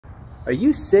Are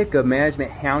you sick of management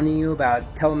hounding you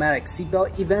about Telematic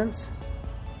seatbelt events?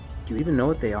 Do you even know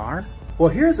what they are? Well,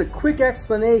 here's a quick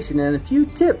explanation and a few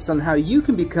tips on how you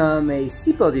can become a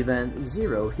seatbelt event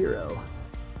zero hero.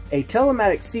 A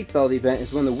Telematic seatbelt event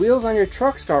is when the wheels on your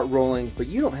truck start rolling, but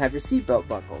you don't have your seatbelt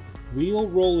buckled. Wheel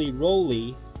rolly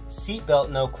rolly,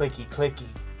 seatbelt no clicky clicky.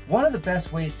 One of the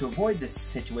best ways to avoid this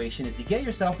situation is to get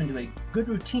yourself into a good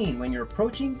routine when you're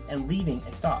approaching and leaving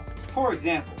a stop. For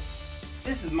example,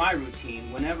 this is my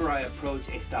routine whenever I approach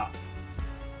a stop.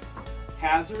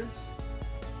 Hazards,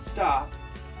 stop,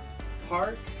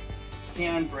 park,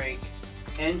 handbrake,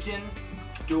 engine,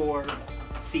 door,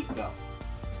 seatbelt.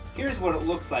 Here's what it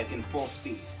looks like in full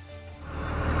speed.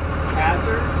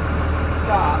 Hazards,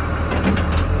 stop.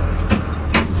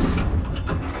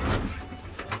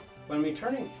 When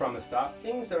returning from a stop,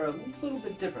 things are a little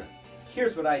bit different.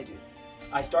 Here's what I do.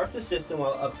 I start the system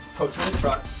while approaching the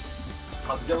truck.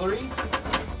 Auxiliary,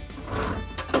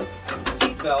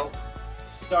 seatbelt,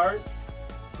 start,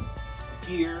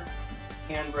 gear,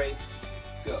 handbrake,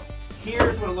 go.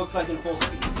 Here's what it looks like in full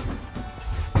speed.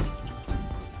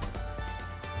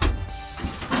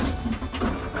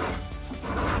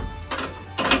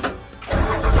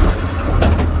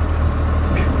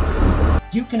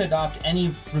 You can adopt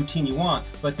any routine you want,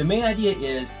 but the main idea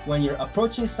is when you're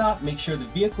approaching a stop, make sure the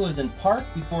vehicle is in park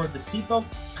before the seatbelt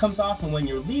comes off, and when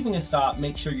you're leaving a stop,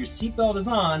 make sure your seatbelt is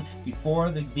on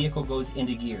before the vehicle goes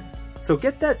into gear. So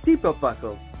get that seatbelt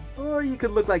buckled, or you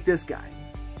could look like this guy.